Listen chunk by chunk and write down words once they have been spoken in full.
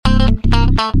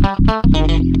Do you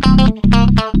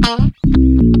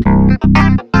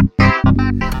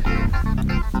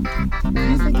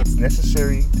think it's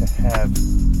necessary to have a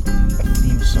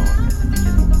theme song at the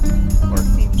beginning? Or a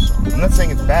theme song? I'm not saying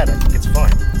it's bad, I think it's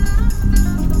fine.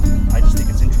 I just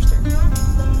think it's interesting.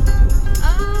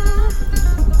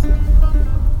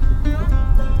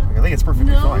 I think it's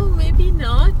perfectly fine. No, maybe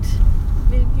not.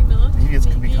 Maybe not. Maybe it's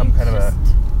become kind of a...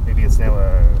 Maybe it's now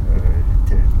a...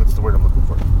 What's the word I'm looking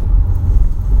for?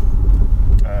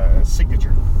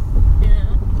 Signature. Yeah.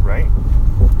 Right?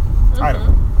 I don't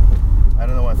know. I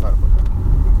don't know what I thought about that.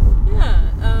 Yeah,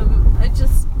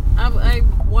 I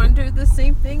wonder the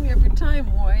same thing every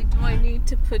time. Why do I need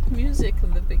to put music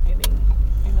in the beginning?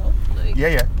 You know, like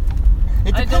Yeah.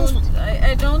 It depends.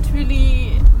 I don't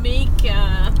really make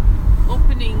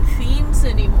opening themes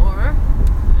anymore,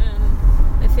 and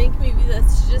I think maybe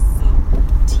that's just the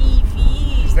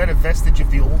TV. Is that a vestige of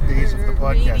the old days of the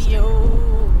podcast?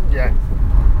 Radio. Yeah.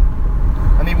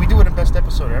 I mean, we do it in Best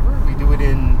Episode Ever. We do it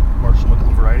in Marshall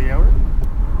McLuhan Variety Hour.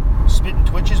 Spit and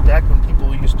Twitches back when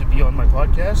people used to be on my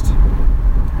podcast.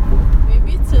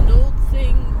 Maybe it's an old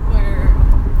thing where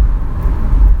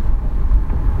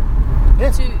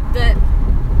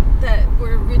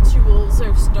where rituals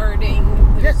are starting.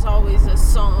 There's always a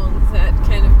song that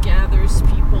kind of gathers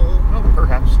people. Oh,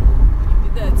 perhaps. Maybe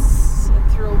that's a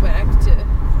throwback to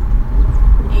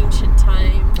ancient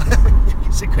times.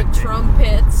 It's a good thing.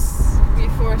 Trumpets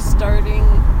before starting.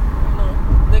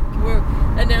 We're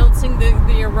announcing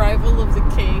the arrival of the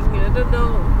king. I don't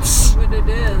know what it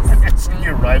is. Announcing the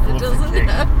arrival of the king. It doesn't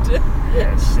have to.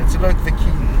 Yes, it's about the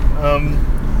king.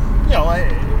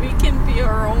 We can be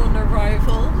our own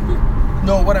arrival.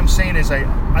 No, what I'm saying is I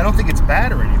don't think it's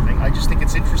bad or anything. I just think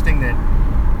it's interesting that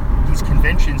these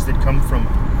conventions that come from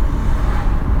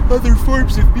other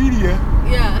forms of media.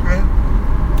 Yeah. Right?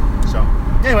 So,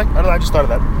 anyway, I don't know, I just thought of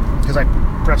that. Because I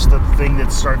pressed the thing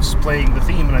that starts playing the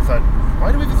theme and I thought,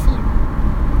 why do we have a theme?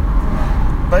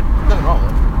 But nothing wrong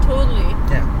with it. Totally.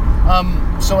 Yeah.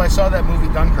 So I saw that movie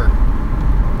Dunkirk.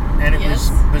 And it was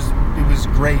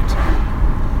great.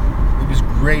 It was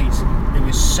great. It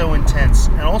was so intense.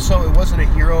 And also, it wasn't a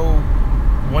hero,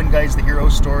 one guy's the hero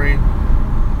story.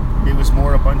 It was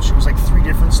more it was like 3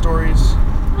 different stories.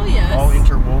 Oh, yes. All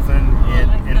interwoven.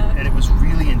 And it was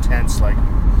really intense. Like,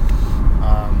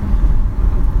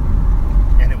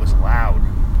 and it was loud.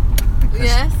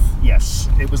 Yes? Yes.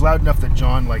 It was loud enough that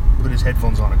John, put his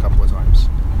headphones on a couple of times.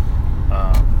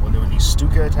 When there were these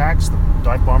Stuka attacks, the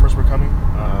dive bombers were coming.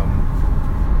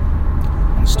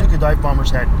 And the Stuka dive bombers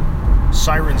had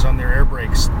sirens on their air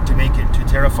brakes to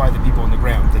terrify the people on the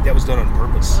ground. That was done on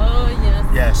purpose. Oh, yes.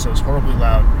 Yeah, so it was horribly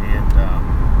loud.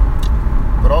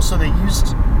 But also they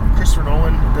used, Christopher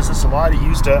Nolan does this a lot, he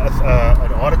used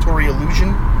an auditory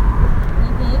illusion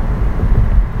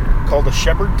called a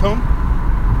Shepard tone.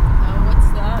 What's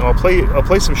that? I'll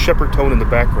play some Shepard tone in the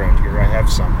background here. I have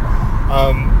some.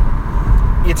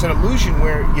 It's an illusion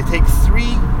where you take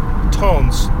 3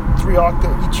 tones,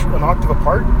 each an octave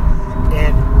apart,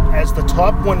 and as the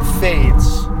top one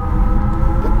fades,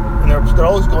 and they're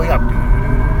always going up.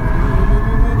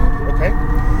 Okay?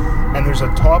 And there's a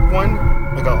top one,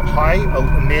 like a high, a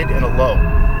mid, and a low.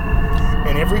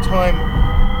 And every time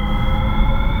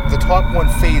the top one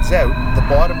fades out, the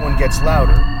bottom one gets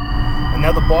louder. And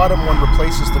now the bottom one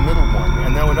replaces the middle one,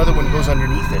 and now another one goes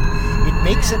underneath it. It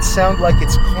makes it sound like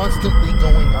it's constantly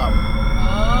going up.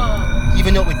 Oh.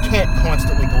 Even though it can't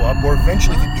constantly go up, or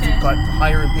eventually, if it got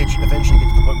higher in pitch, eventually get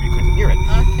to the point where you couldn't hear it.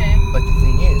 Okay. But the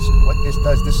thing is, what this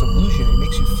does, this illusion, it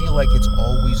makes you feel like it's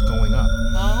always going up.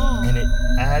 Oh. And it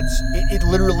adds, it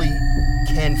literally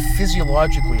can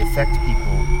physiologically affect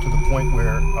people to the point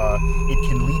where it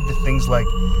can lead to things like,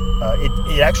 it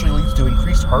actually leads to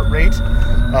increased heart rate.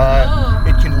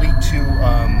 It can lead to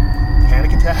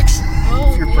panic attacks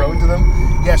if you're prone to them.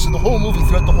 Yeah, so the whole movie,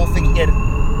 throughout the whole thing, that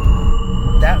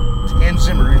Hans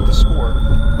Zimmer, the score,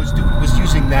 was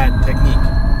using that technique.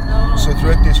 Oh. So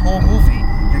throughout this whole movie,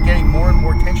 you're getting more and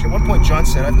more tension. At one point, John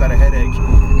said, "I've got a headache,"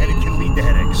 and it can lead to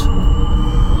headaches.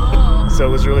 Oh. So it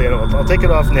was really, I'll take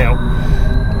it off now,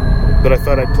 but I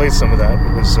thought I'd play some of that.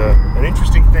 It was an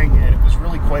interesting thing, and it was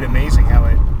really quite amazing how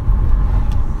it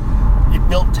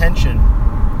built tension.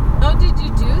 How did you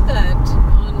do that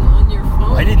on your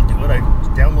phone? I didn't do it. I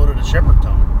downloaded a Shepard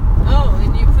tone. Oh,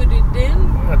 and you put it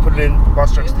in? I put it in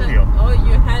Boss Truck Studio.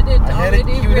 You had it I had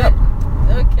already it queued up.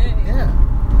 Okay. Yeah.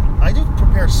 I do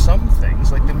prepare some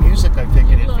things, like the music I pick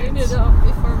in You line advance. it up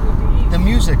before we leave. The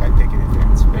music I pick in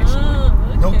advance, basically. Ah,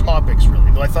 No Okay. topics,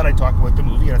 really. Though I thought I'd talk about the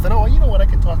movie, and I thought, oh, you know what, I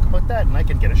can talk about that, and I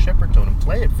can get a Shepperton and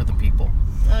play it for the people.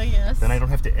 Oh yes. Then I don't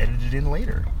have to edit it in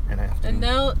later, and I have to And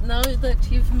now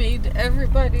that you've made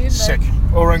everybody sick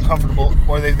like, or uncomfortable,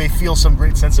 or they feel some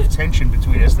great sense of tension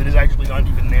between us that is actually not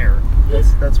even there.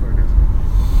 That's what it is.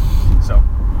 So,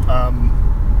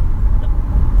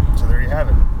 so there you have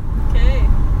it. okay,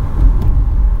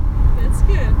 that's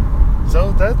good.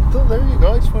 So there you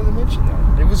go. I just wanted to mention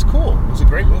that. It was cool. It was a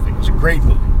great movie. It was a great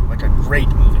movie. Like a great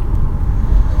movie.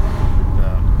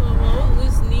 Well, what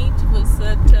was neat was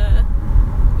that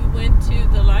we went to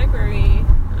the library,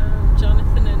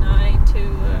 Jonathan and I, to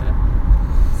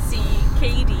see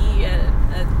Katie at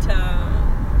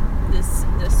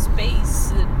the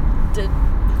space, the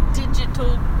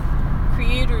Digital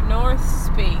Creator North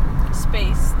space.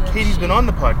 That Katie's been on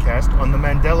the podcast on the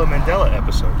Mandela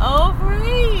episode. Oh,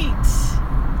 great!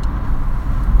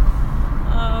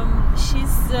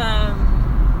 She's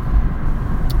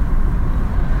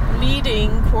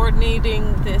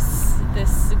coordinating this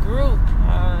group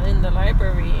in the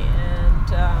library,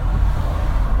 and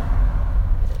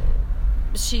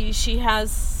she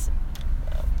has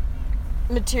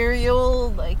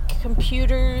material like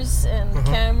computers and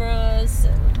cameras,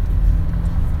 and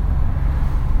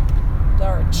there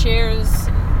are chairs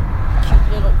and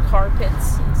cute little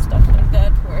carpets and stuff like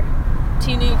that where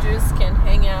teenagers can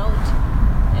hang out.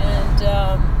 And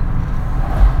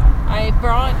I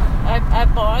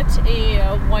bought a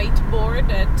whiteboard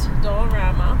at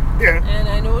Dollarama. Yeah. And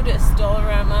I noticed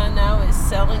Dollarama now is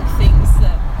selling things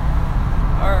that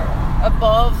are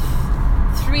above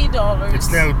 $3.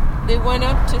 It's now, They went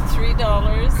up to $3.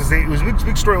 because it was a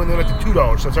big story when they went to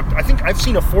 $2. So it's up to, I think I've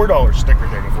seen a $4 sticker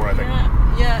there before. I think.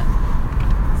 Yeah.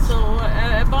 So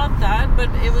I bought that, but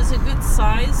it was a good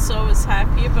size, so I was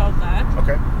happy about that.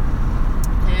 Okay.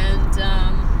 And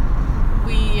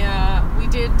we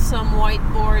did some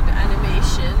whiteboard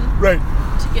animation Right.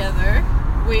 together,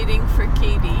 waiting for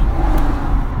Katie.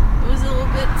 It was a little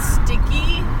bit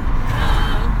sticky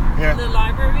in the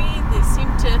library. They seem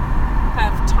to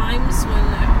have times when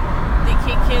they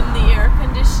kick in the air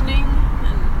conditioning,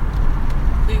 and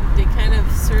they kind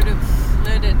of sort of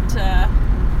let it.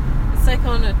 It's like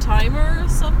on a timer or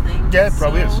something. Yeah, it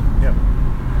probably is. Yeah.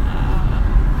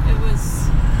 It was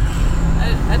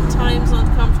at times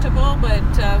uncomfortable, but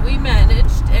we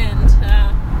managed, and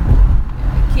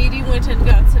Katie went and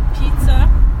got some pizza,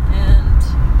 and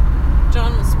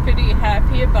John was pretty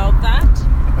happy about that.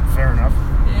 Fair enough.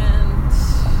 And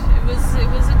it was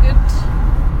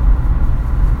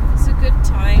a good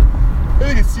time.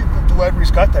 I think the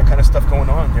library's got that kind of stuff going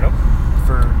on, you know,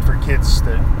 for kids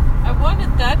that. I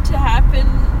wanted that to happen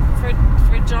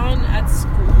for John at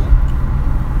school.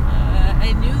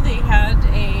 I knew they had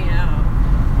a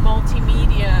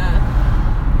multimedia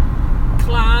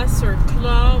class or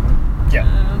club,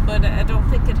 but I don't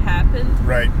think it happened.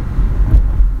 Right.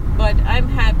 But I'm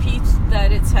happy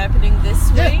that it's happening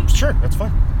this way. Yeah, sure, that's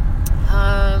fine.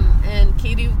 And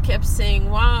Katie kept saying,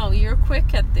 "Wow, you're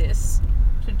quick at this."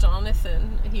 To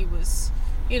Jonathan, he was,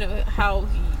 how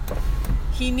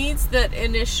he needs that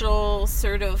initial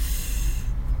sort of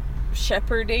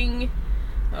shepherding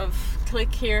of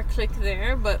click here, click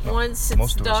there, but once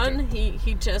it's done,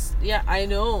 he just, I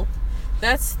know.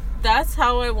 That's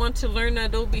how I want to learn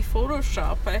Adobe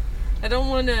Photoshop. I don't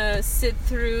want to sit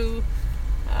through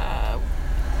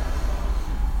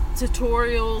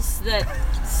tutorials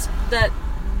that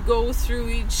go through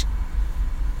each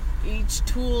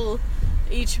tool,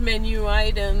 each menu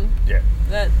item. Yeah.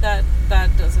 That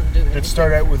doesn't do it. Let's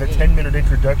start out with a 10-minute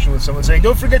introduction with someone saying,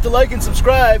 "Don't forget to like and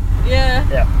subscribe." Yeah.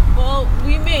 Yeah. Well,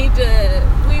 he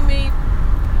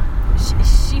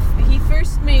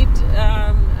first made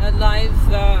a live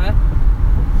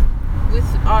with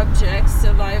objects,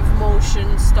 a live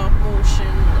motion, stop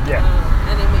motion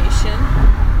animation,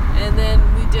 and then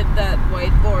we did that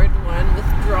whiteboard one with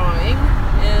drawing,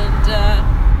 and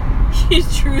he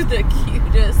drew the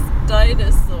cutest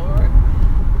dinosaur.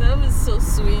 That was so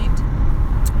sweet.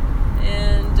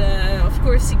 And of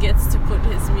course he gets to put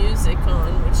his music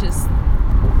on, which is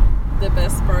the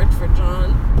best part for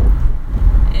John.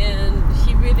 And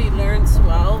he really learns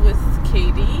well with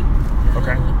Katie.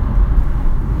 Okay.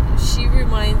 She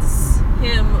reminds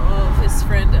him of his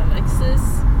friend Alexis.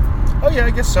 Oh yeah, I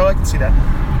guess so. I can see that.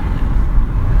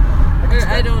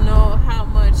 I don't know how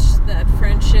much that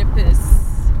friendship is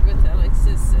with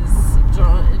Alexis is in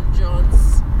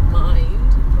John's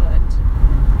mind, but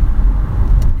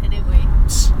anyway,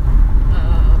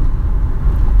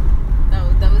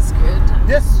 that was good.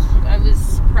 I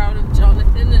was proud of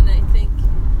Jonathan, and I think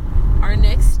our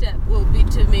next step will be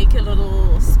to make a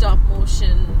little stop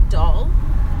motion doll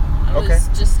I was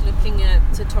just looking at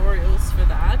tutorials for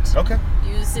that. Okay.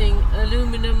 Using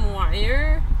aluminum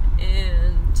wire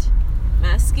and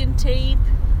masking tape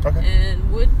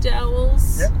and wood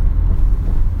dowels. Yeah.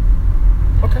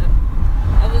 Okay.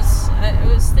 I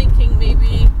was thinking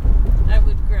maybe I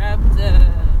would grab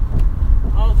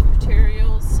all the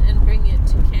materials and bring it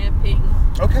to camping.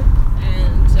 Okay.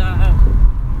 And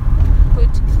put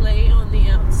clay on the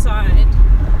outside.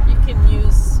 You can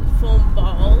use foam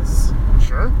balls.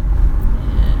 Sure.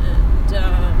 And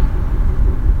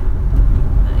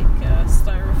like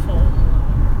styrofoam.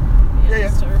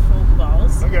 Styrofoam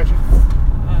balls. I got you.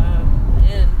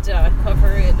 And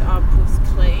cover it up with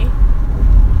clay.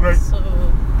 Right. So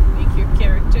make your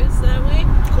characters that way.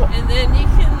 Cool. And then you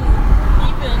can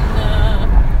even.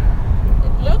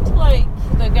 It looked like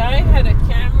the guy had a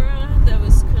camera that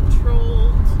was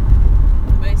controlled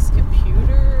by his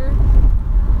computer.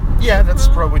 Yeah, that's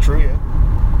probably true. Yeah.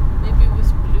 Maybe it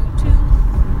was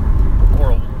Bluetooth.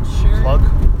 Or a plug.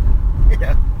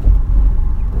 Yeah.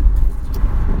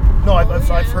 No,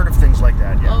 I've heard of things like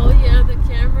that. Yeah. Oh yeah, the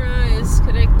camera is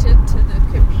connected to the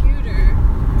computer.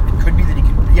 It could be that he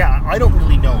can. Yeah, I don't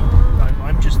really know.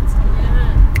 I'm just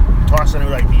tossing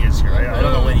out ideas here. I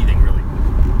don't know anything really.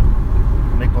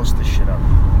 I make most of this shit up.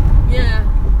 Yeah.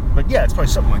 But yeah, it's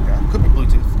probably something like that. It could be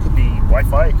Bluetooth. It could be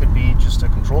Wi-Fi. It could be just a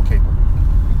control cable.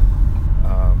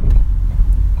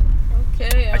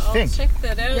 Okay, I'll think. check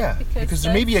that out. Yeah, because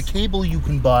there may be a cable you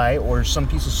can buy or some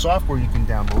piece of software you can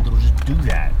download that'll just do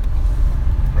that,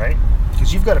 right?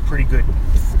 Because you've got a pretty good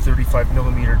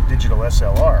 35mm digital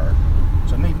SLR,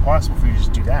 so it may be possible for you to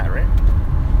just do that, right?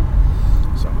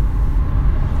 So.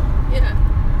 Yeah,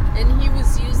 and he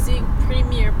was using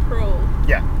Premiere Pro.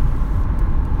 Yeah.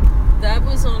 That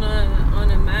was on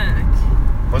a Mac.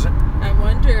 Was it? I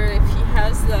wonder if he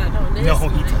has that on his No,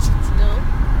 Mac. he doesn't.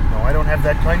 No? No, I don't have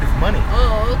that kind of money.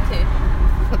 Oh, okay.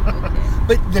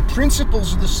 But the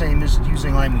principles are the same as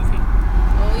using iMovie.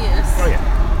 Oh, yes. Oh,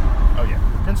 yeah. Oh, yeah.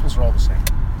 The principles are all the same.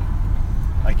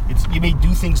 Like, you may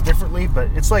do things differently, but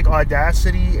it's like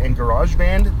Audacity and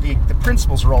GarageBand. The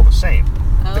principles are all the same.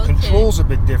 The controls a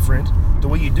bit different. The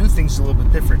way you do things is a little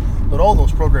bit different. But all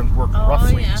those programs work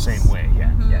roughly the same way.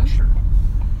 Yeah, yeah, sure.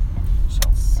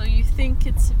 So you think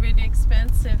it's really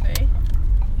expensive, eh?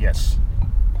 Yes.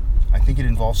 I think it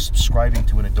involves subscribing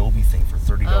to an Adobe thing for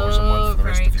 $30 a month for the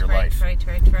rest of your life. Right.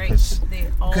 They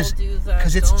all do that,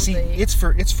 because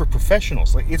it's for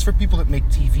professionals. Like, it's for people that make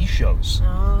TV shows.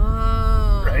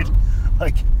 Oh. Right?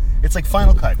 Like, it's like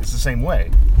Final Cut. It's the same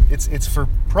way. It's for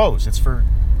pros. It's for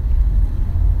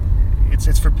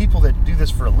people that do this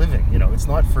for a living. You know, it's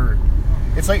not for.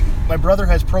 It's like my brother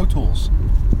has Pro Tools,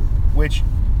 which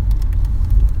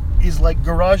is like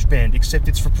GarageBand, except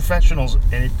it's for professionals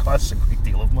and it costs a great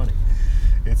deal of money.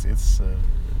 It's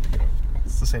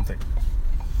the same thing.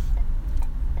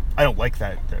 I don't like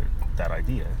that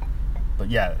idea, but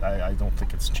yeah, I don't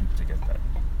think it's cheap to get that.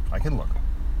 I can look.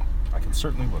 I can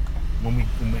certainly look.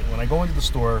 When I go into the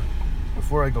store,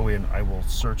 before I go in, I will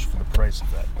search for the price of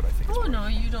that. But I think. Oh no,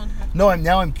 you don't have. No,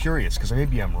 I'm curious because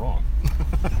maybe I'm wrong.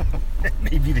 It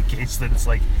may be the case that it's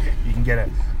like you can get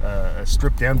a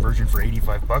stripped down version for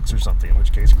 $85 or something. In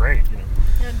which case, great. You know.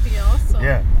 That'd be awesome.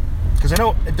 Yeah, because I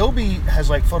know Adobe has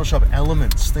like Photoshop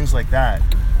Elements, things like that.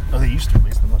 Oh, they used to at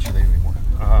least. I'm not sure they do anymore.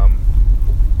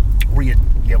 Where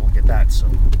you'd be able to get that. So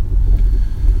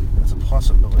that's a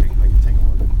possibility. I can take a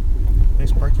look.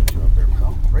 Nice parking job there,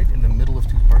 pal. Right in the middle of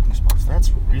two parking spots.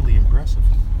 That's really impressive.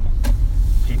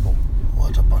 People,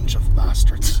 what a bunch of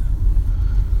bastards.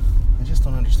 I just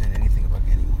don't understand anything about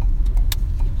anyone.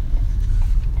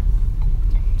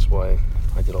 That's why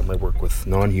I did all my work with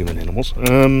non-human animals.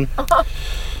 All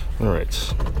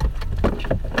right.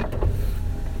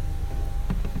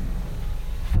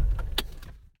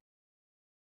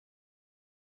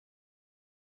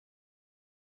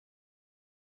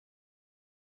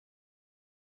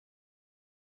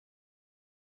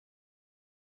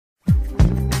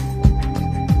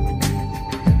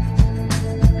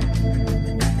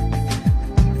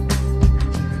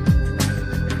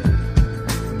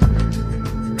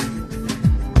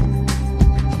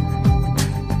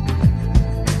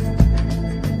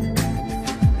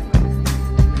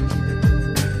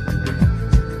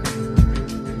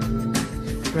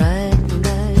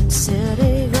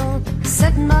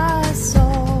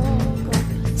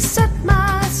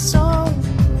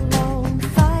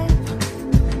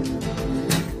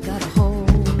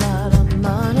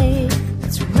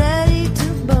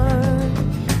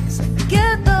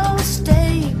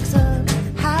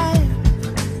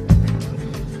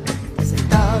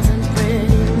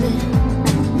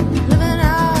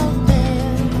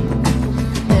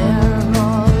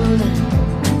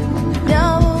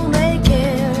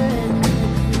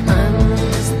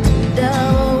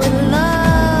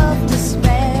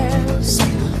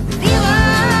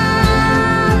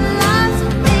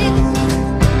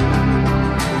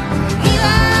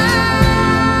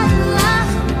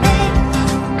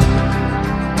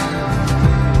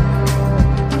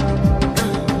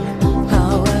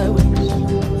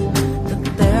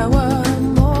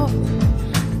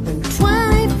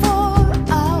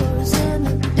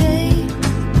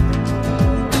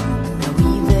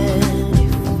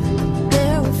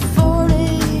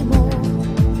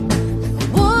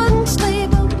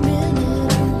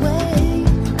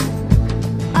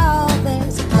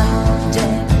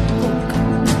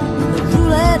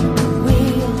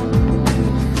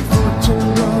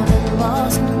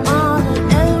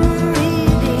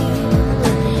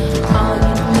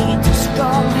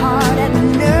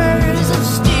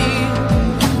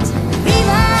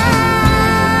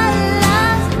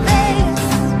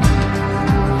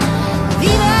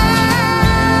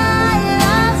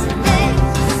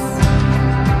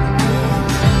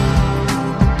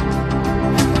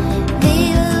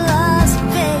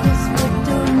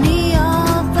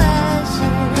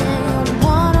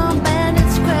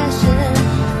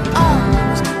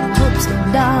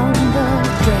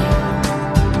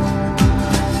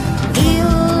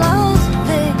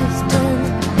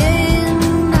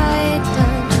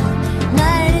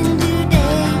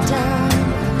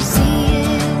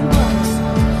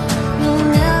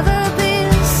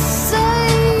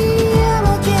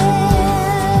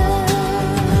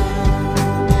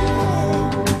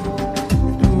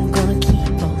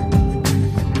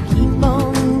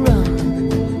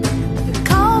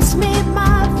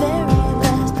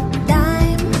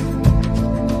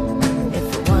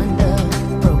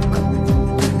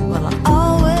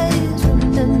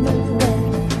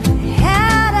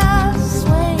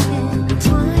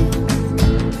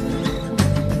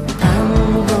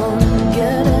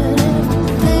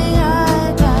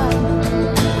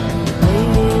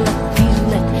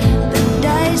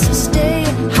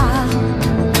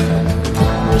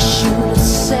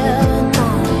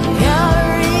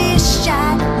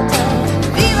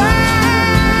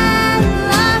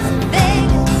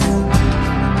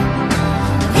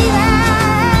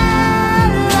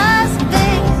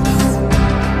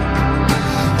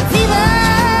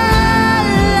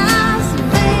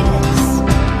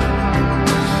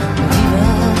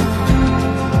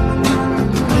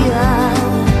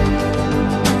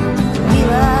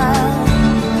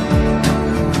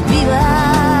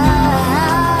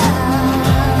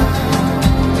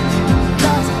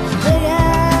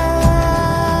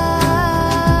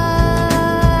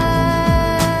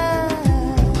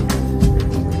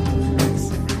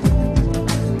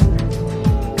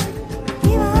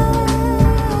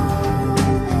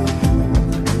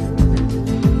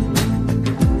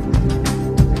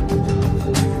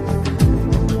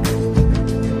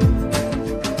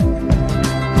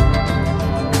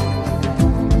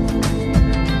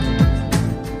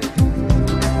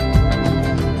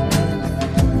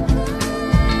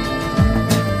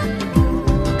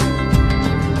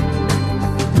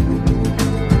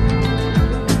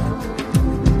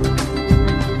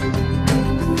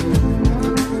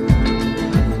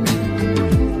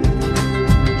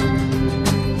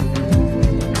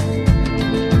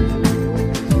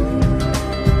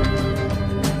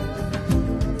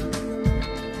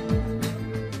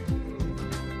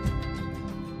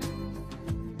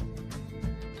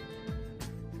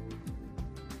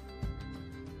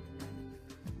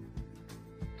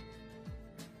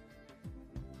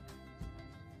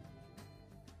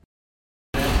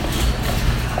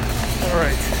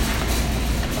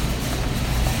 right.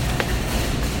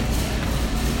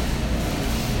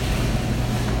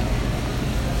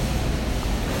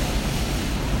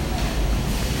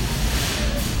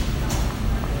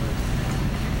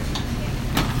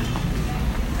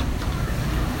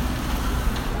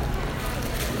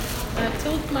 I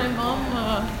told my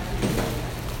mom,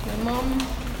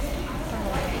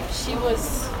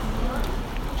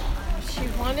 she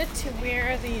wanted to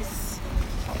wear these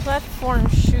platform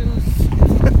shoes.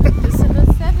 Because in the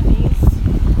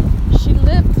 70s, she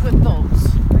lived with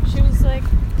those. She was like,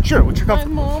 Sure, what's your comfort?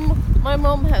 my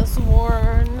mom has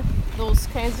worn those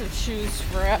kinds of shoes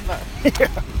forever. Yeah,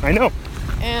 I know.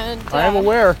 And I am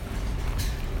aware.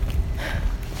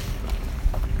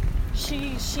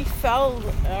 She fell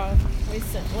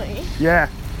recently Yeah.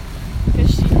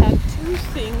 because she had two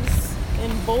things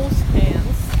in both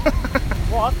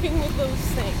hands, walking with those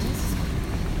things.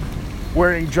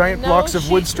 Wearing giant Now blocks of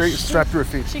wood she- strapped to her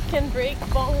feet. She can break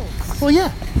bones. Well,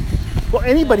 yeah. Well,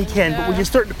 anybody And, can, but when you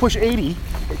start to push 80,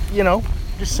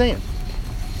 just saying.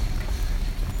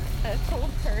 I told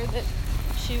her that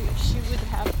she would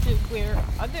have to wear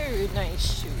other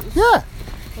nice shoes. Yeah,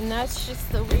 And that's just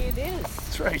the way it is.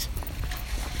 that's right.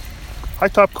 High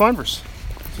top Converse.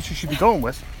 That's what you should be going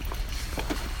with.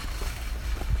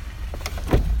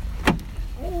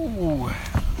 Ooh.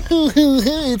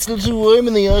 It's not too warm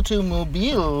in the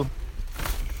automobile.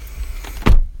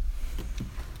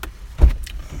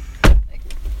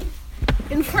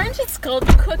 In French, it's called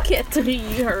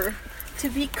coquetterie, or to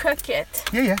be coquette.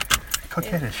 Yeah.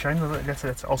 Coquettish. I know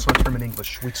that's also a term in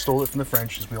English. We stole it from the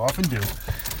French, as we often do.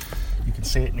 You can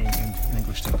say it in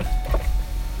English too.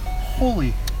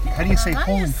 Holy, how do you say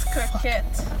holy Nice fuck?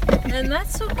 coquette. And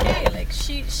that's okay. Like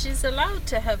she's allowed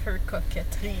to have her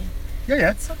coquetterie.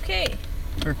 Yeah. It's okay.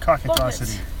 Her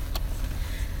coquetosity.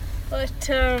 But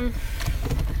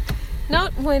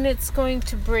not when it's going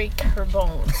to break her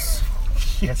bones.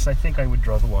 Yes, I think I would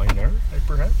draw the line there,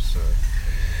 perhaps.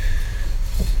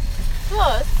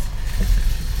 Plus,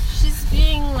 she's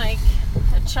being like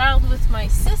a child with my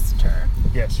sister,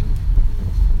 Yes.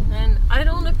 and I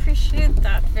don't appreciate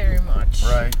that very much.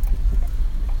 Right.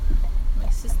 My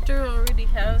sister already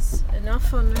has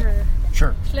enough on her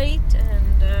Sure. plate,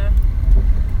 and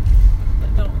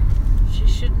but no, she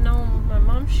should know. My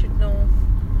mom should know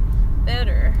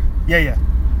better. Yeah.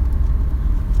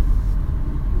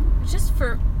 Just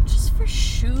for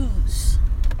shoes,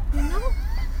 you know.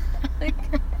 Like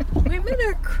women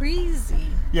are crazy.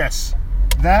 Yes.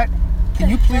 That. Can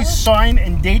you please sign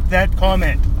and date that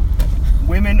comment?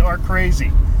 Women are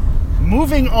crazy.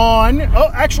 Moving on. Oh,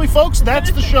 actually, folks,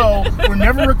 that's the show. We're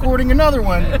never recording another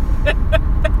one.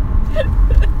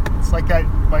 It's like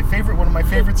one of my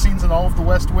favorite scenes in all of The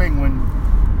West Wing, when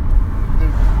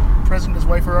the president and his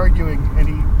wife are arguing,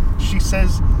 and she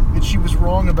says that she was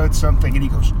wrong about something, and he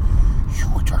goes, "You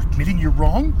are admitting you're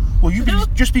wrong? Well, you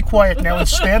just be quiet now and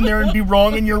stand there and be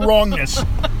wrong in your wrongness."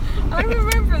 I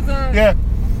remember that. Yeah.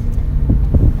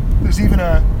 There's even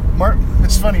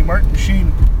it's funny, Martin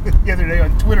Sheen the other day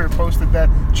on Twitter posted that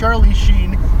Charlie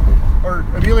Sheen or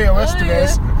Emilio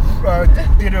Estevez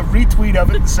did a retweet of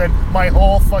it and said, "My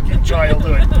whole fucking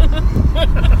childhood."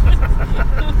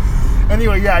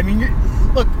 Anyway, yeah, I mean,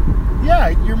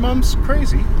 your mom's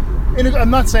crazy. And I'm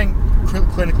not saying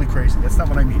clinically crazy, that's not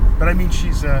what I mean. But I mean,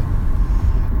 she's, She's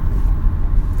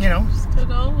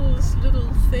got all those little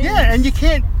things. yeah, and you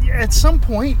can't, at some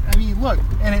point, I mean, look,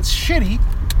 and it's shitty,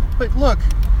 but look,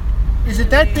 is it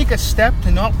that big a step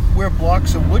to not wear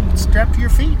blocks of wood strapped to your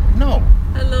feet? No.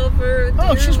 I love her.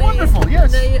 Oh, she's dearly. wonderful,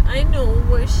 yes. And I know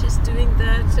why she's doing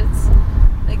that. It's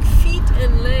like feet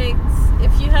and legs.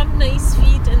 If you have nice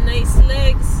feet and nice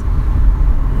legs,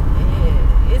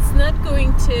 it's not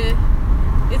going to.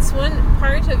 It's one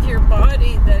part of your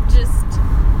body that just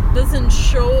doesn't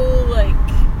show like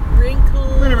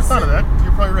wrinkles. I never thought of that.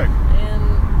 You're probably right.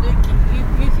 And like,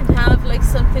 you can have like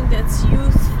something that's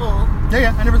youthful.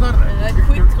 Yeah, I never thought of that.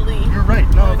 Quickly. You're right.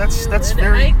 No, on that's you. And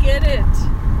very. I get it.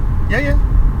 Yeah.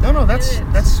 No,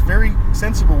 that's very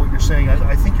sensible what you're saying.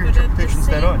 I think your interpretation's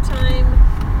dead on. But at the same time,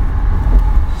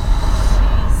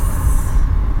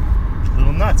 she's A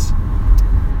little nuts.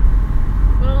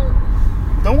 well.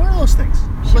 Don't wear those things.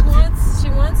 She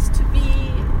wants to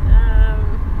be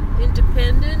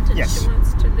independent, and Yes. she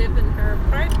wants to live in her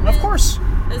apartment. Of course.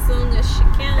 As long as she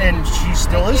can. And she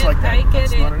still I is get- like that. I get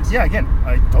That's it. not yeah, again,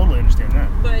 I totally understand that.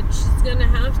 But she's gonna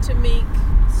have to make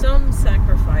some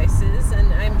sacrifices,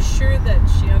 and I'm sure that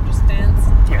she understands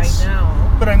Yes. right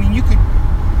now. But I mean,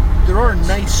 there are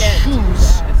nice can't do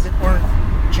shoes that. that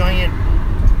aren't giant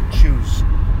shoes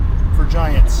for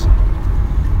giants.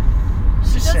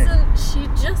 She Just saying. doesn't. She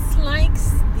just likes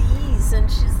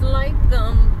like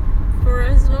them for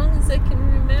as long as I can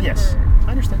remember. Yes,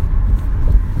 I understand.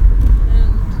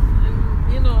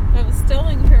 And you know, I was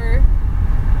telling her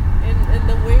in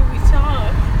the way we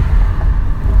talk,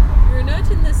 we're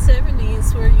not in the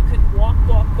 70s where you could walk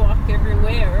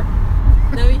everywhere.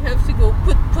 Now you have to go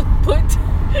put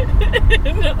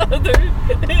in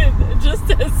just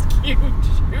as cute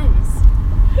shoes.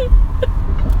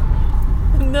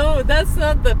 No, that's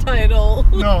not the title.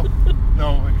 No,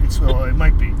 well, it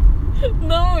might be.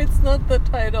 No, it's not the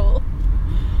title.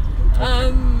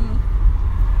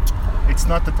 It's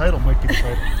not the title, might be the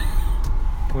title.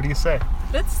 What do you say?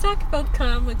 Let's talk about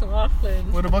Kyle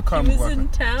MacLachlan. What about Kyle MacLachlan? MacLachlan? He was in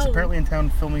town. He's apparently in town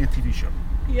filming a TV show.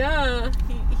 Yeah,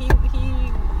 he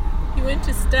went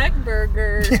to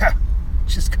Stackburger. Yeah,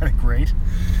 which is kind of great.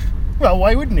 Well,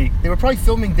 why wouldn't he? They were probably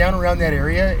filming down around that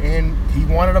area, and he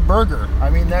wanted a burger. I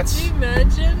mean, that's... Can you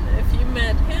imagine if you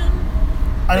met him?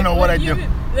 I don't know what I'd do.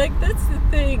 Like, that's the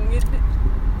thing.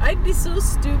 I'd be so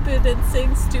stupid and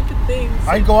saying stupid things.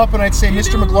 I'd go up and I'd say,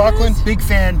 Mr. MacLachlan, what? big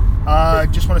fan.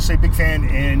 Just want to say big fan.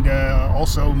 And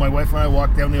also, my wife and I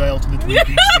walked down the aisle to the Twin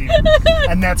Peaks theme.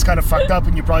 And that's kind of fucked up,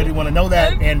 and you probably didn't want to know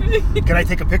that. And can I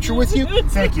take a picture with you?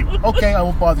 Thank you. Okay, I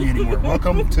won't bother you anymore.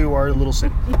 Welcome to our little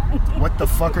city. What the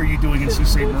fuck are you doing in Sault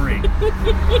Ste. Marie?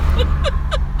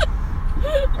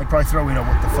 I'd probably throw in a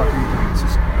what the fuck are you doing in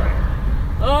Sault Ste. Marie?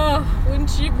 Oh,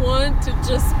 wouldn't you want to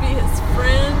just be his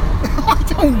friend? I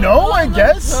don't know, I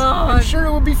guess. God. I'm sure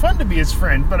it would be fun to be his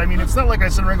friend, but I mean, it's not like I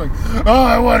sit around going, oh,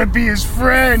 I want to be his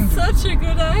friend. Such a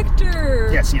good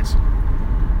actor. Yes, he is.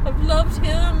 I've loved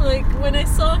him. Like, when I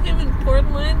saw him in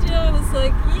Portlandia, I was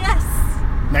like, yes!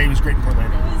 No, he was great in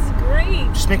Portland. It was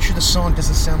great. Just make sure the song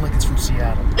doesn't sound like it's from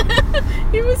Seattle.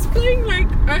 He was playing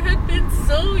like, I had been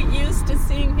so used to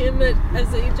seeing him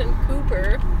as Agent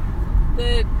Cooper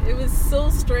that it was so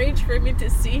strange for me to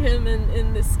see him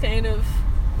in this kind of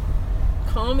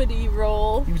comedy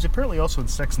role. He was apparently also in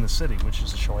Sex and the City, which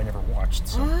is a show I never watched.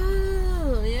 So.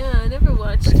 Oh, yeah, I never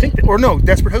watched I think it. or no,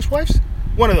 Desperate Housewives?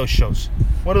 One of those shows.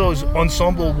 One of those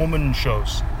ensemble woman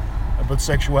shows about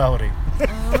sexuality.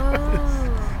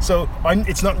 Oh. So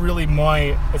it's not really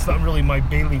my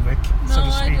bailiwick, so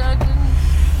to speak. I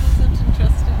wasn't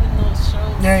interested in those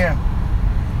shows. Yeah.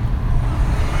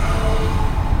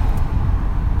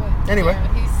 But, Anyway.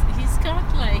 yeah, he's got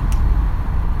like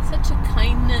such a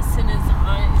kindness in his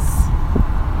eyes.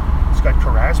 He's got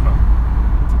charisma.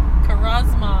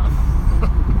 Charisma.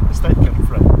 Where's that coming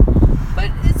from?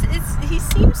 But he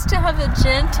seems to have a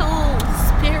gentle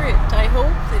spirit. I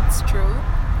hope it's true.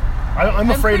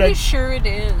 I'm afraid pretty sure it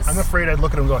is. I'm afraid I'd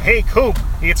look at him and go, "Hey, Coop,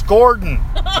 it's Gordon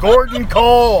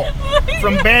Cole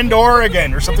from Bend,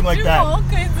 Oregon," or something like that. All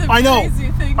kinds of I know,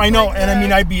 crazy things and like I mean,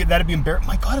 that. that'd be embarrassing.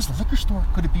 My God, is the liquor store?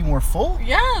 Could it be more full?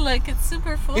 Yeah, like it's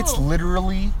super full. It's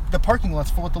literally the parking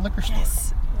lot's full at the liquor store.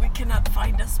 Yes, we cannot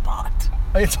find a spot.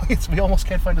 We almost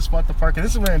can't find a spot to park. And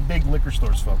this is one of big liquor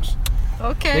stores, folks.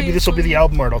 Okay. Maybe this will be the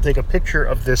album art. I'll take a picture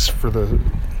of this for the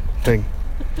thing.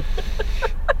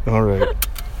 All right.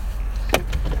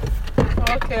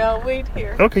 Okay, I'll wait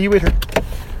here. Okay, you wait here.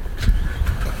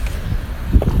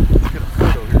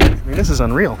 I mean, this is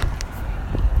unreal.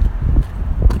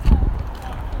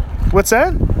 What's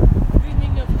that?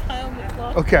 Dreaming of Kyle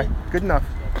MacLachlan. Okay, good enough.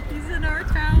 He's in our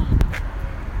town.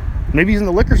 Maybe he's in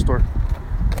the liquor store.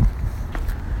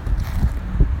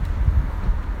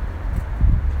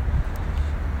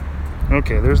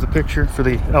 Okay, there's the picture for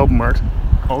the album art.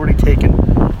 Already taken.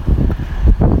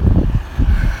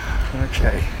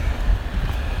 Okay.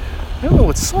 I don't know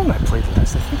what song I played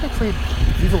last. I think I played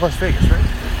Viva Las Vegas, right?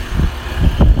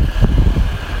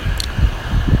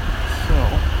 So,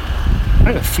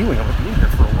 I have a feeling I'm going to be in here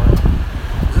for a while.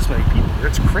 There's this many people here.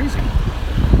 It's crazy.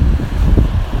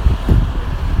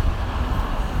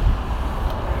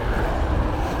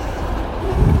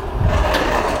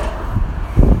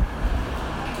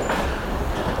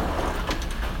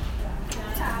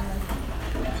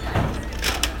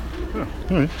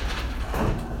 All right.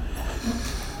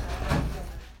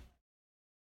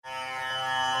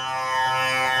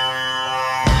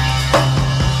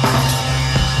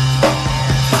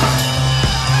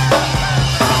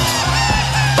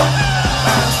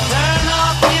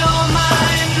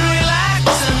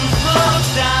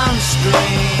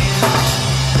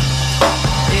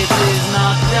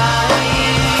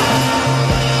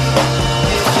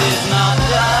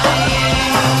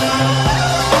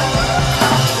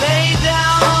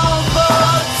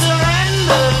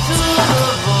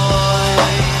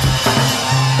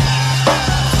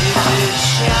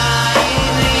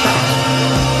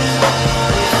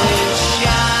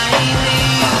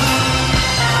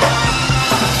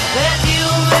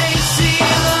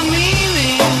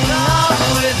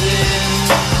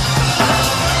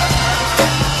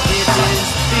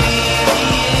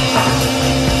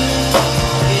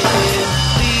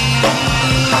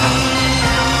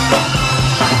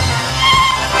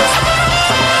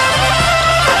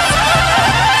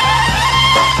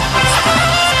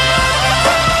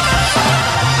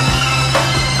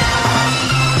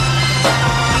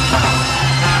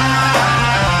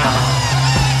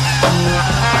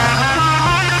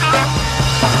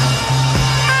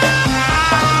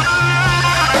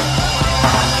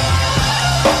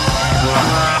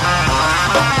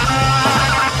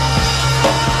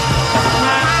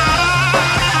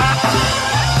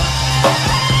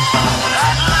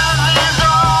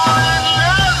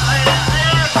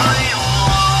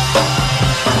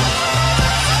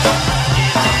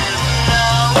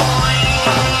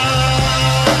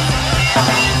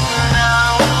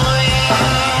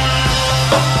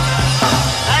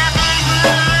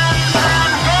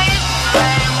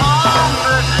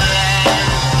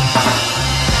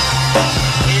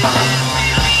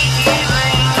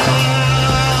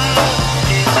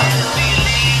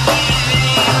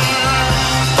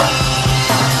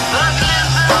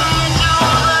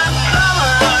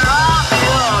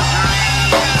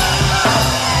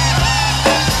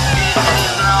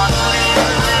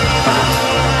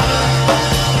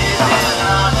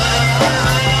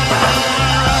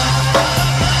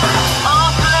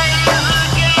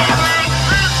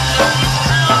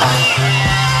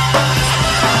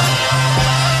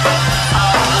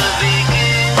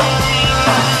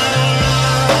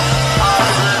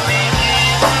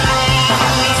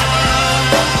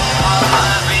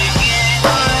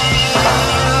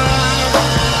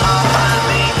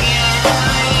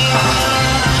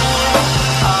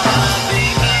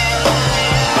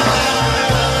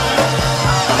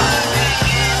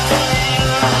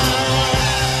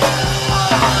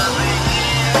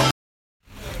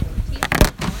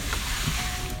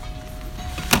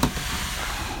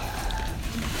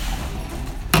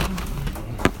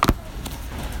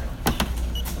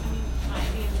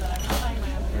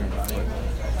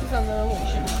 van de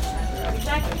motion.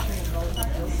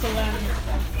 So then,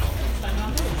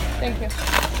 thank you.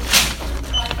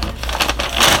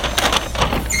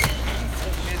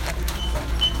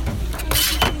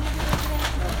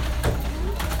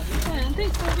 Yeah,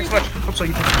 thanks for everything. Looks like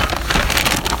you can.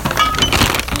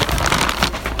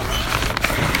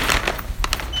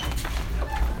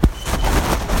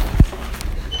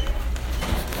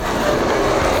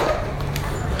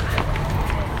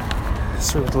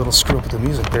 Sort of a little screw up with the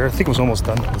music there. I think it was almost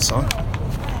done with the song.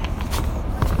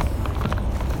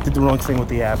 Did the wrong thing with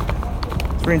the app.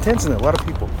 It's very intense in it. A lot of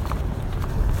people.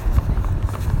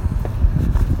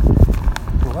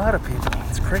 A lot of people.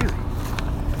 It's crazy.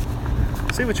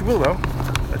 Say what you will though.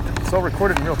 It's all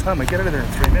recorded in real time. I get out of there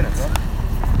in 3 minutes.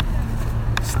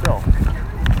 Still.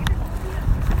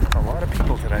 A lot of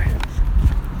people today.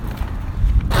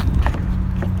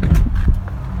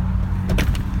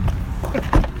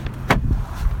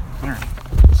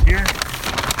 Here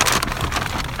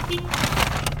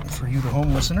for you, the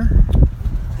home listener.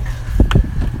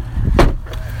 All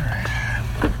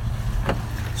right.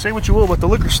 Say what you will about the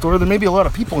liquor store. There may be a lot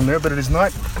of people in there, but it is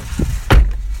not.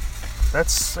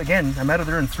 That's, again, I'm out of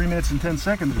there in 3 minutes and 10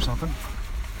 seconds or something.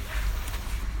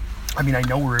 I mean, I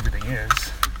know where everything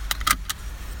is.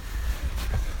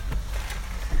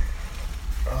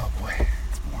 Oh boy,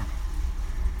 it's warm.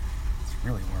 It's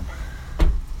really warm.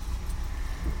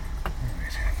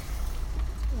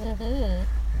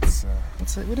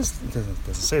 It's what is it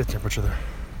doesn't say the temperature there.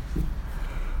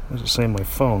 What does it say on my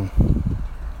phone?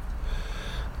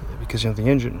 Because you have the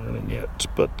engine running yet,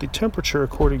 but the temperature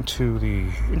according to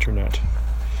the internet.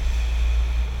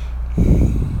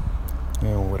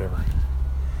 Yeah, whatever.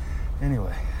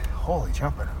 Anyway, holy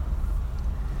jumping.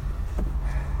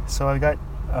 So I got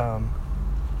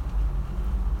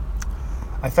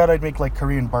I thought I'd make like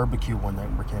Korean barbecue one night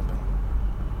when we're camping.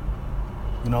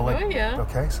 You know, like, oh, yeah.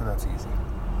 Okay, so that's easy.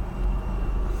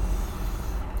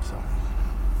 So,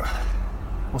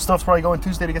 we'll still have to probably go on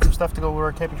Tuesday to get some stuff to go with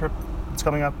our camping trip. It's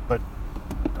coming up, but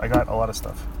I got a lot of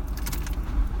stuff.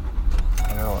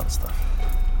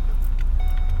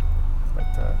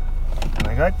 But, and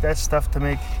I got that stuff to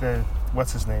make the,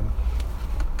 what's his name?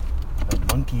 The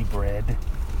monkey bread.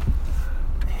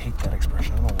 I hate that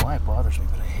expression. I don't know why it bothers me,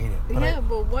 but I hate it. But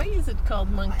but why is it called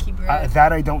monkey bread?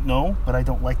 That I don't know, but I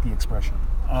don't like the expression.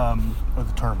 Or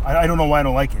the term. I don't know why I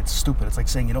don't like it. It's stupid. It's like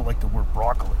saying you don't like the word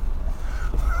broccoli.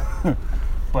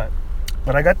 but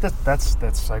I got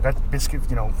that's I got biscuit,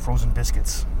 frozen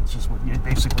biscuits. It's just what you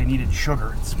basically needed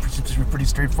sugar. It's a pretty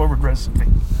straightforward recipe.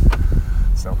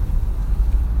 So,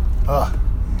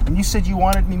 and you said you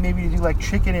wanted me maybe to do like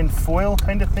chicken in foil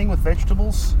kind of thing with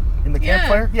vegetables in the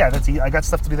campfire? Yeah, that's easy. I got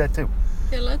stuff to do that too.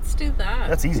 Yeah, let's do that.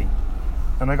 That's easy.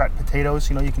 And I got potatoes,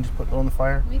 you can just put them on the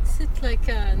fire. Makes it like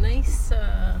a nice...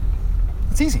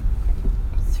 it's easy.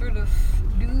 Sort of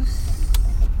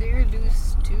very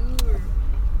loose stew, or...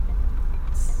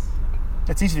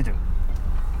 It's easy to do.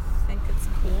 I think it's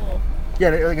cool. Yeah,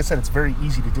 like I said, it's very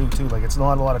easy to do too. Like, it's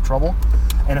not a lot of trouble.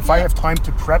 And if I have time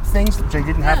to prep things, which I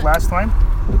didn't have last time,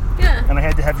 and I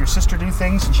had to have your sister do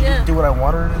things, and she didn't do what I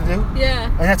wanted her to do,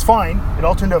 and that's fine. It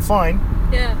all turned out fine.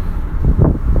 Yeah.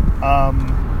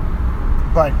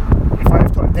 But if I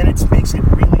have time, then it makes it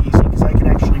really easy because I can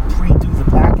actually pre-do the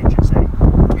packages,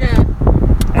 Yeah.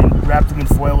 and wrap them in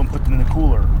foil and put them in the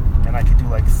cooler, and I could do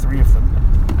like 3 of them.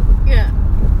 Yeah.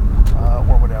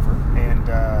 Or whatever. And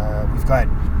we've got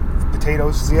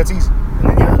potatoes. See, that's easy. And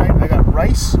then the other night I got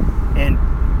rice and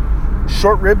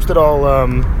short ribs that I'll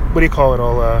I'll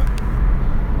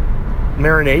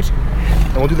marinate,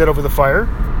 and we'll do that over the fire,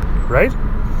 right?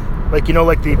 Like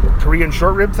like the Korean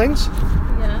short rib things.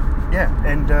 Yeah,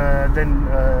 and then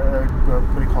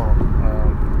what do you call them?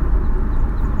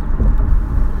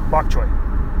 Bok choy.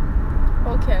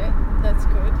 Okay, that's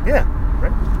good. Yeah,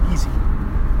 right. Easy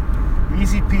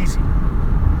peasy.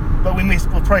 But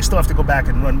we'll probably still have to go back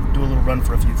and do a little run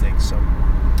for a few things. So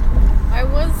I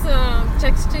was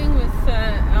texting with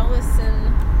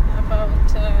Allison about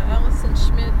Allison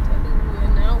Schmidt, who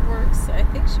now works. I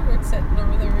think she works at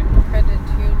Northern Credit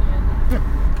Union. Yeah.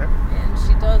 Okay. And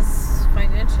she does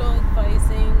financial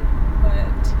advising,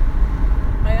 but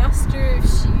I asked her if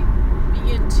she'd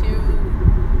be into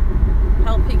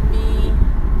helping me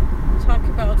talk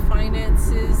about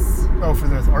finances. Oh, for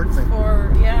the art thing.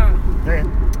 Yeah. Yeah.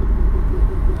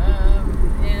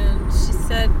 And she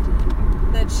said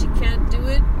that she can't do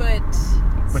it, but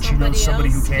she knows somebody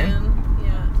who can?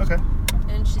 Yeah. Okay.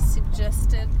 And she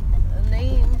suggested a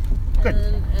name. Good.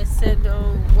 And I said,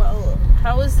 oh, well,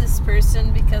 how is this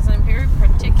person? Because I'm very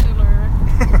particular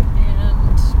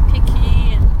and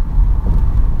picky and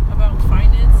about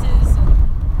finances.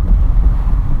 And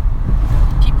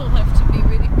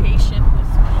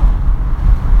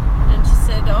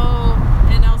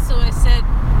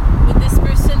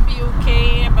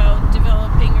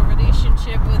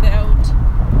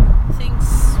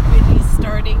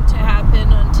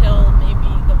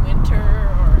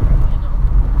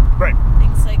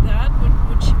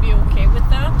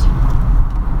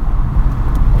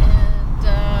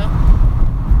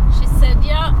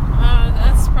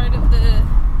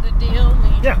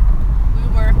Yeah. we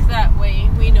work that way.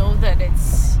 We know that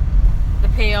the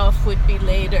payoff would be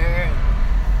later.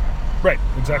 Right.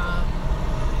 Exactly.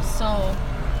 So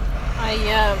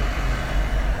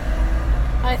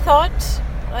I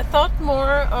thought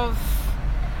more of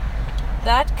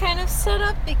that kind of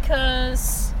setup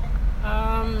because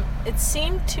it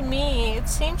seems to me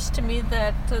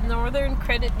that the Northern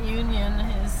Credit Union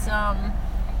is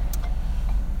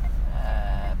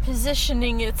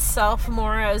positioning itself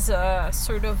more as a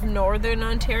sort of Northern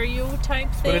Ontario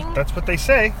type thing. That's what they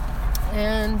say.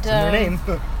 And It's in their name.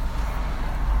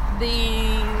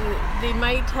 they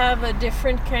might have a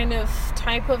different kind of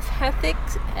type of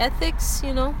ethics,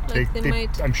 you know, like they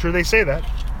might. I'm sure they say that.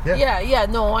 Yeah.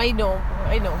 No, I know,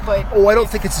 but Oh, I don't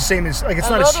think it's the same as it's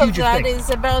not as huge a thing. A lot of that is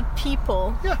about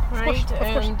people, yeah, of right? course.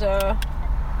 And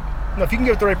no, if you can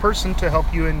get the right person to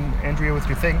help you and Andrea with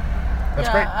your thing, that's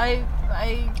great.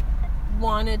 I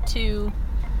wanted to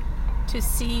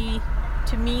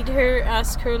meet her,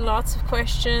 ask her lots of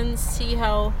questions, see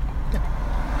how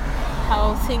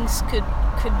things could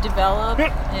develop.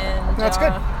 Yeah, and that's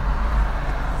good.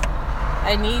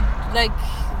 I need, like,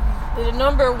 the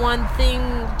number one thing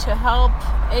to help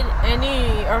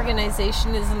any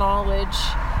organization is knowledge,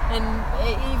 and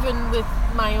even with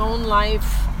my own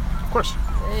life, of course,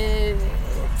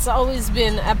 it's always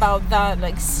been about that,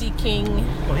 like seeking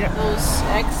those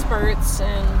experts.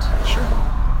 And sure,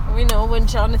 you know, when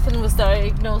Jonathan was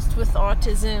diagnosed with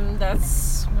autism,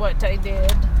 that's what I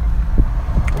did.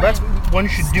 Well, that's what one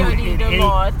should do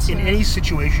in any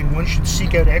situation. One should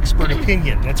seek out expert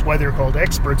opinion. That's why they're called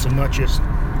experts and not just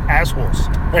assholes,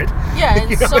 right? Yeah,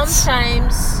 and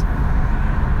sometimes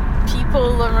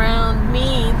people around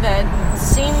me that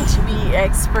seem to be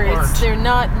experts, they're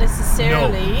not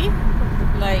necessarily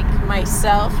like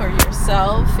myself or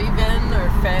yourself, even, or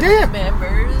family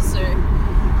members, or,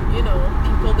 you know,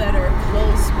 people that are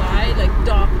close by, like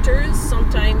doctors.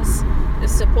 Sometimes they're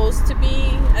supposed to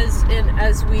be,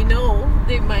 as we know,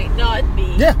 they might not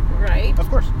be. Yeah, right. Of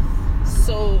course.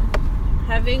 So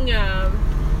having a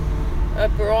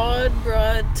broad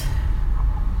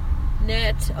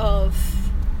net of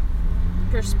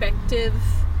perspective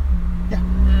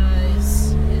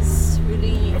is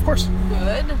really, of course,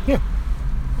 good. Yeah.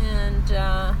 And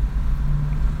I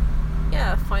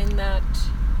find that.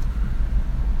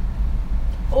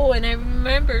 Oh, and I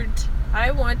remembered I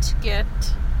want to get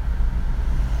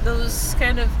those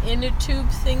kind of inner tube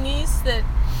thingies that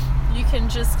you can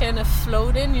just kind of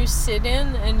float in. You sit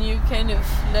in and you kind of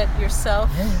let yourself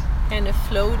kind of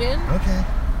float in. Okay.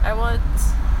 I want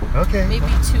maybe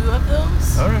 2 of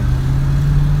those. All right.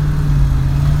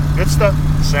 Good stuff.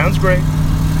 Sounds great.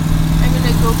 I'm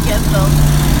gonna go get them.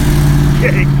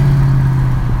 Okay.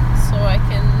 So I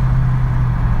can.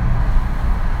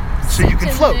 So you can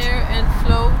float. Sit in there and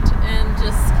float and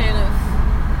just kind of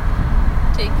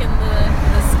take in the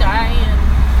sky and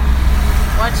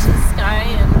watch the sky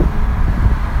and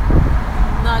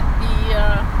not be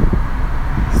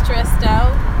stressed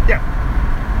out. Yeah.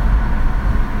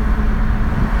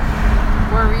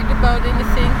 Worried about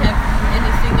anything, have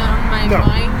anything on my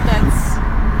mind that's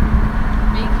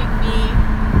making me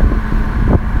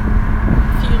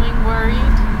feeling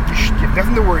worried. You have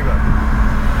nothing to worry about.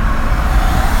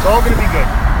 It's all going to be good.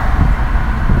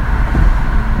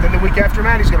 Then the week after,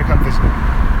 Maddie's going to come visit.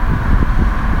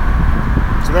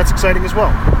 So that's exciting as well.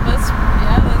 That's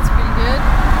pretty good.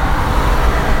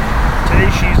 Today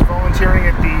she's volunteering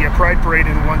at the Pride Parade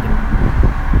in London.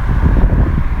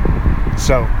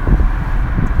 So,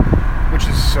 which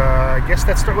is, I guess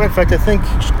that's, in fact, I think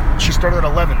she started at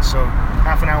 11, so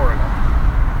half an hour ago.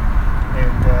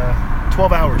 And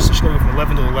 12 hours, so she's going to go from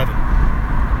 11 to 11.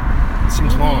 It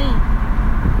seems long.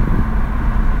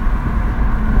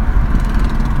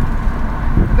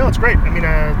 No, it's great. I mean,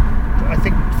 I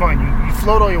think fine. You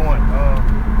float all you want.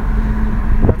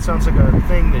 That sounds like a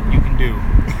thing that you can do.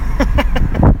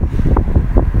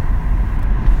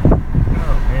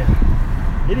 Oh man,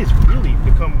 it has really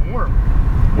become warm.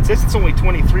 It says it's only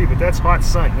 23, but that's hot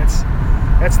sun. That's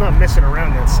not messing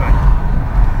around. That sun.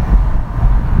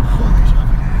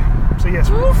 So yes.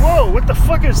 Oof. Whoa! What the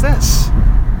fuck is this?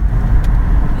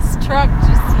 This truck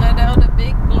just let out a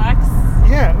big black.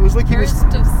 Yeah, it was like he was.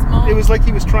 Of smoke. It was like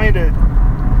he was trying to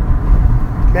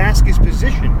mask his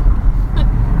position.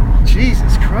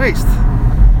 Jesus Christ!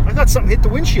 I thought something hit the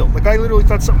windshield. Like I literally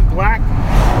thought something black.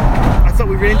 I thought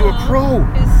we ran into a crow.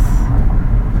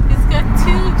 He's got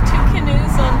two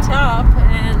canoes on top,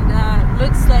 and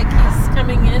looks like he's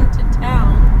coming into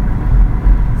town.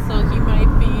 So he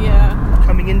might be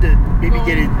coming into maybe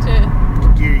get it.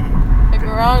 A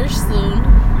garage soon.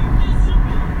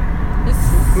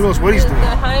 Who Who knows what he's doing?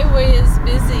 The highway is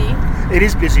busy. It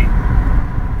is busy.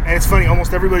 And it's funny,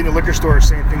 almost everybody in the liquor store is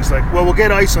saying things like, well, we'll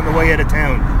get ice on the way out of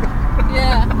town.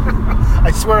 Yeah. I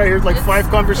swear I heard like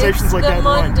 5 conversations like that in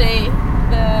one. Monday.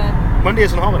 Monday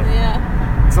isn't a holiday.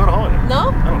 Yeah. It's not a holiday. No?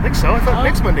 I don't think so. I thought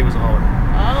next Monday was a holiday.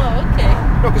 Oh, okay.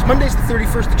 No, because Monday's the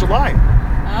 31st of July.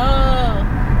 Oh,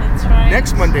 that's right.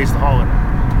 Next Monday's the holiday.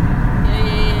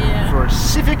 Yeah. For a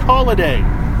civic holiday.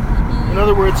 In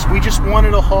other words, we just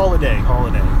wanted a holiday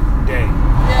day.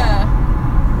 Yeah.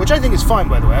 Which I think is fine,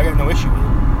 by the way. I got no issue with it.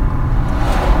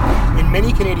 In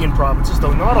many Canadian provinces,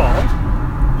 though not all,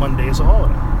 Monday is a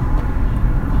holiday.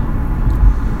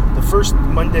 The first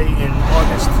Monday in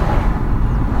August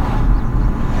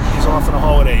is often a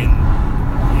holiday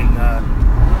in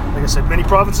like I said, many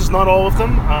provinces, not all of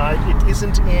them. It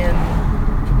isn't in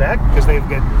Quebec because they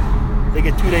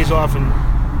get 2 days off, and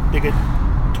they get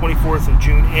 24th of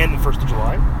June and the 1st of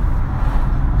July.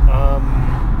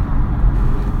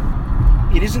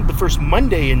 It isn't the first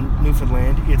Monday in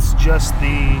Newfoundland. It's just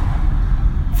the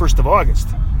 1st of August.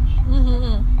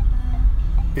 Mm-hmm.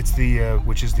 It's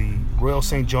which is the Royal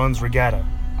St. John's Regatta,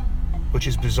 which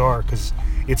is bizarre because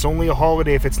it's only a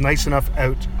holiday if it's nice enough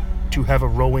out to have a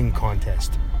rowing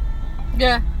contest.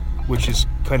 Yeah. Which is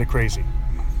kind of crazy.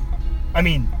 I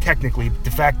mean, technically,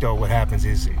 de facto, what happens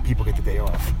is people get the day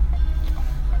off.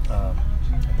 And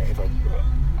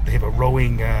they have a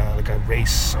rowing, like a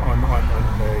race on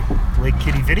Lake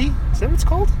Kitty Vitty. Is that what it's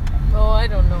called? Oh, I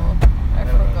don't know. I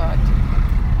forgot.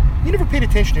 You never paid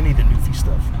attention to any of the Newfie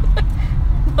stuff.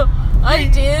 I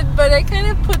did, but I kind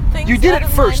of put things you did out it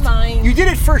of first. my mind. You did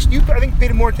it first. You, I think,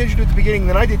 paid more attention to it at the beginning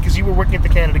than I did because you were working at the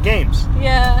Canada Games.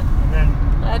 Yeah. And then,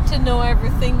 I had to know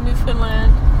everything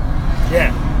Newfoundland.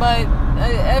 Yeah. But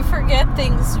I forget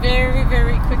things very,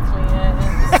 very quickly.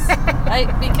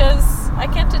 Because I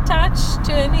can't attach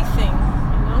to anything,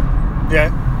 you know? Yeah.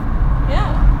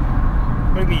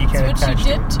 Yeah. What do you mean you can't That's what attach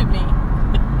you did to me.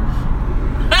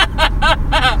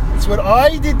 It's what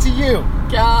I did to you.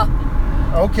 Yeah.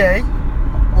 Okay.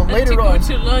 Well, later to on. go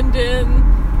to London,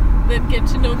 then get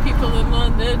to know people in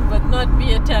London, but not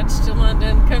be attached to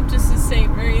London. Come to Sault Ste.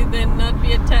 Marie, then not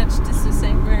be attached to Sault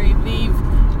Ste. Marie. Leave,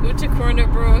 go to Corner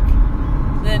Brook,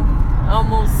 then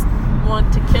almost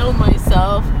want to kill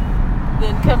myself.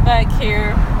 Then come back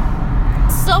here.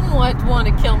 Somewhat want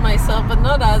to kill myself, but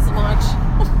not as much.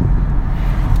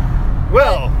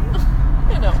 Well,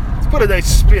 you know. Let's put a nice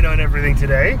spin on everything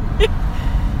today.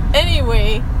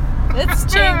 Anyway, let's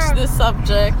change the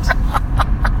subject.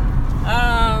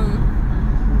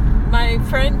 My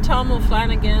friend Tom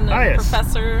O'Flanagan, a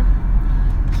professor,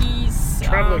 he's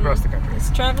traveling across the country.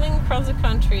 He's traveling across the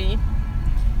country,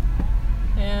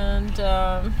 and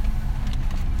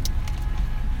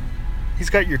he's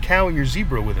got your cow and your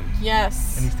zebra with him.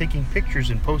 Yes. And he's taking pictures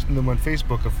and posting them on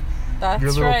Facebook of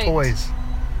your little toys.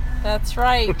 That's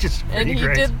right. Which is pretty great.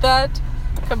 And he did that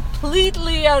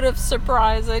completely out of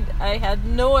surprise. I had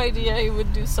no idea he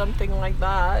would do something like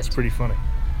that. It's pretty funny.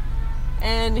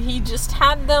 And he just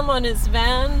had them on his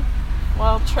van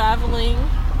while traveling.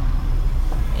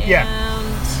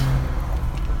 And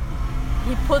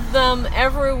he put them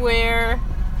everywhere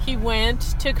he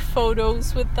went, took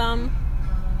photos with them,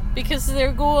 because they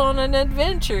go on an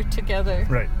adventure together.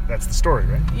 Right. That's the story,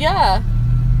 right? Yeah.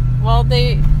 Well,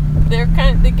 they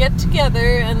get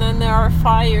together, and then there are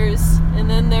fires, and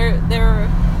then they're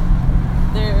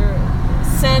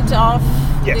sent off.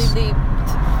 Yes. They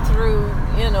through,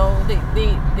 you know, they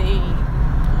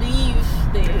leave.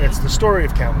 It's the story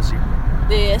of Cow and Zebra.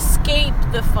 They escape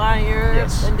the fire.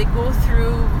 Yes. And they go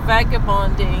through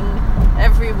vagabonding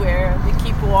everywhere. They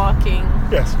keep walking.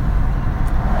 Yes.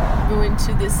 Go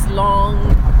into this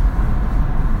long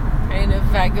kind of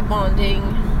vagabonding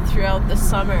throughout the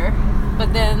summer,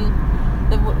 but then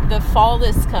the fall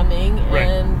is coming,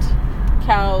 and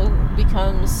Cow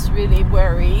becomes really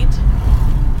worried.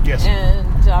 Yes. And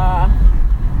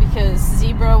because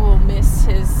Zebra will miss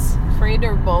his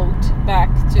freighter boat back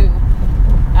to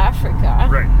Africa.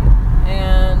 Right.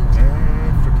 And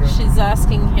she's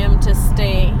asking him to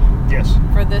stay. Yes.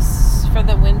 For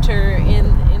the winter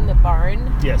in the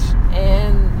barn. Yes.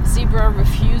 And Zebra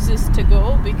refuses to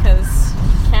go because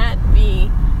he can't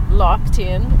be locked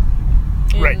in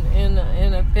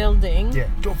a building. Yeah.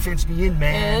 Don't fence me in,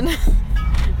 man.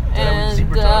 And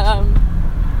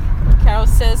Cow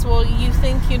says, well, you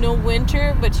think you know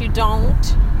winter, but you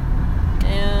don't.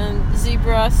 And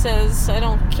Zebra says, I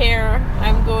don't care.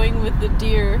 I'm going with the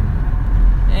deer.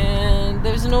 And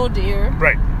there's no deer.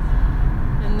 Right.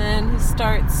 And then he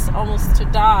starts almost to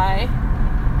die.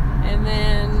 And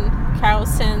then Cow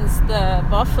sends the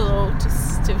buffalo to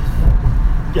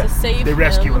save him. They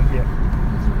rescue him, yeah.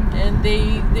 and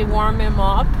they warm him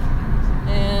up,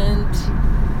 and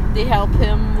they help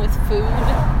him with food,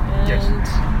 and Yes.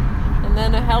 and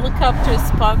then a helicopter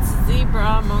spots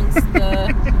zebra amongst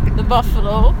the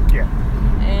buffalo, Yeah.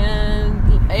 and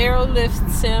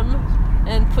airlifts him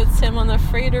and puts him on a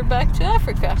freighter back to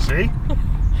Africa. See?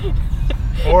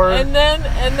 Or And then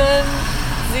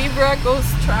zebra goes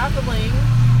traveling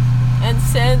and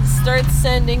starts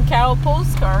sending cow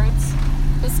postcards.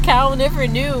 This cow never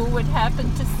knew what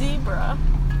happened to zebra,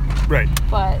 right.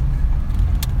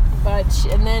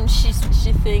 and then she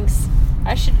thinks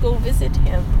I should go visit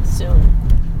him soon,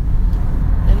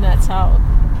 and that's how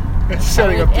It's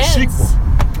setting it up the ends. sequel.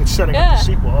 It's setting up Yeah. the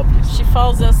sequel, obviously. she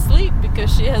falls asleep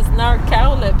because she has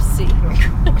narcolepsy.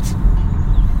 Oh,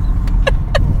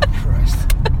 Christ.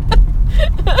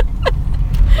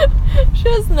 She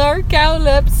has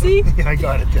narcolepsy. Yeah, I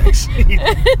got it, thanks.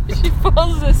 She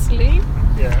falls asleep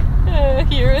yeah.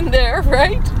 here and there,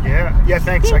 right? Yeah,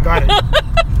 thanks, I got it.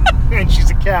 And she's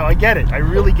a cow, I get it, I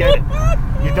really get it.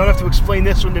 You don't have to explain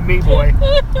this one to me, boy.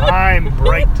 I'm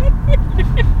bright.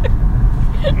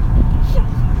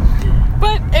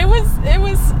 But it was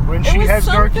When it she was has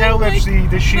something narcolepsy,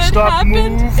 does she that stop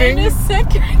happened moving? in a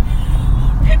second.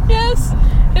 Yes,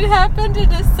 it happened in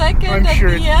a second I'm at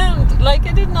sure the end. Like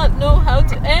I did not know how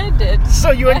to end it. So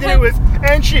you ended it with,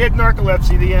 and she had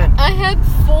narcolepsy, the end. I had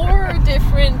 4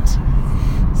 different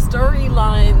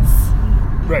storylines,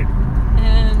 Right.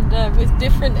 and with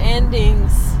different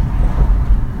endings.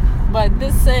 But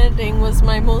this ending was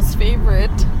my most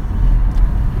favorite.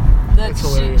 That That's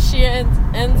hilarious. she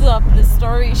ends up the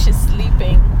story. She's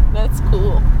sleeping. That's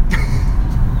cool.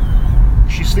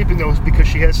 She's sleeping though because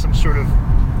she has some sort of,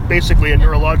 basically a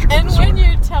neurological And disorder. when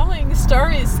you're telling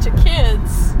stories to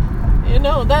kids,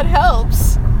 that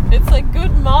helps. It's like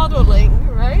good modeling,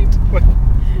 right? What?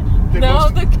 They Now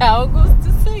most- the cow goes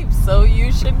to sleep, so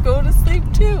you should go to sleep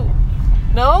too.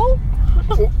 No?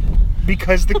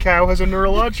 Because the cow has a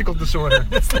neurological disorder.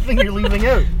 That's the thing you're leaving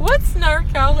out. What's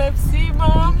narcolepsy,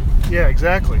 Mom? Yeah,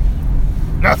 exactly.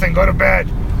 Nothing, go to bed.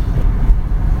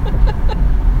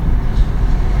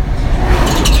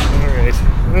 Alright.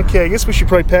 Okay, I guess we should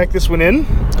probably pack this one in.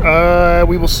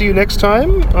 We will see you next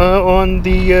time on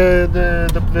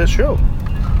the show.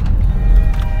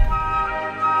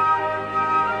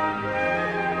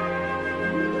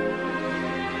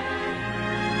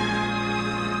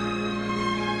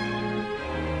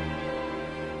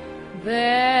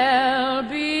 There'll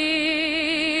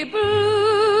be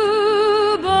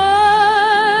bluebirds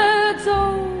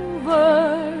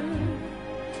over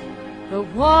the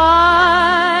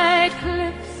white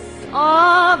cliffs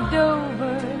of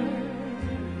Dover.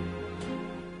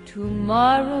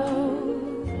 Tomorrow,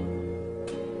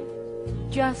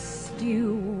 just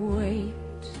you wait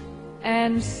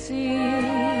and see.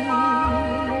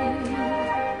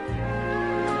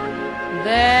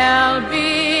 There'll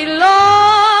be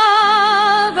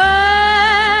love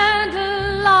and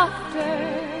laughter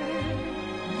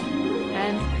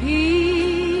and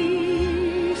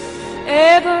peace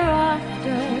ever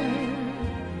after.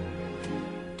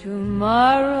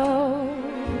 Tomorrow,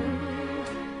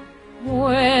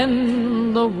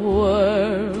 when the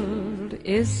world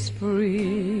is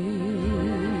free.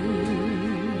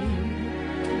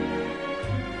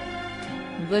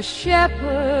 The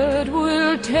shepherd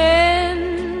will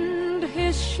tend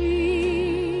his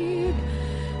sheep,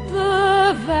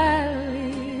 the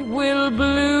valley will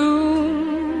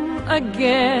bloom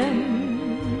again,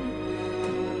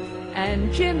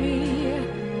 and Jimmy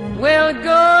will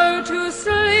go to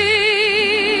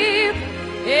sleep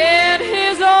in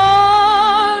his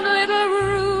own little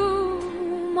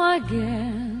room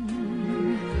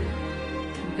again.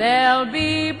 There'll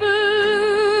be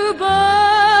bluebirds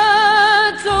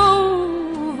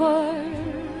over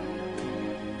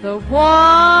the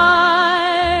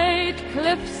white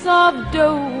cliffs of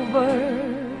Dover.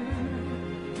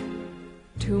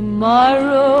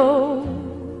 Tomorrow,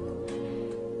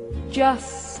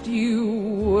 just you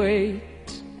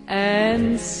wait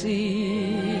and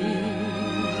see.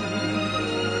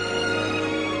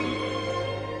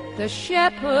 The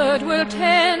shepherd will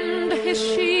tend his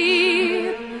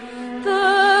sheep,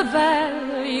 the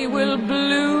valley will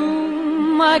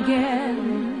bloom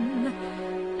again,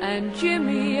 and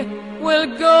Jimmy will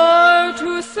go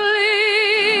to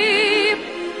sleep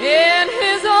in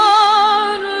his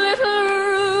own little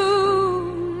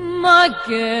room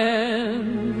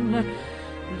again.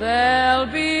 There'll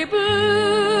be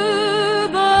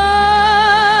bluebirds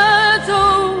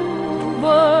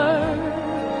over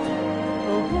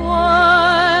the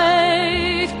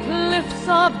white cliffs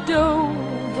of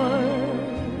Dover.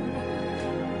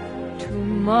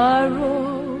 Tomorrow,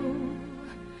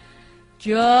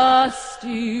 Just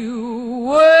you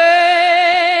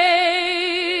wait.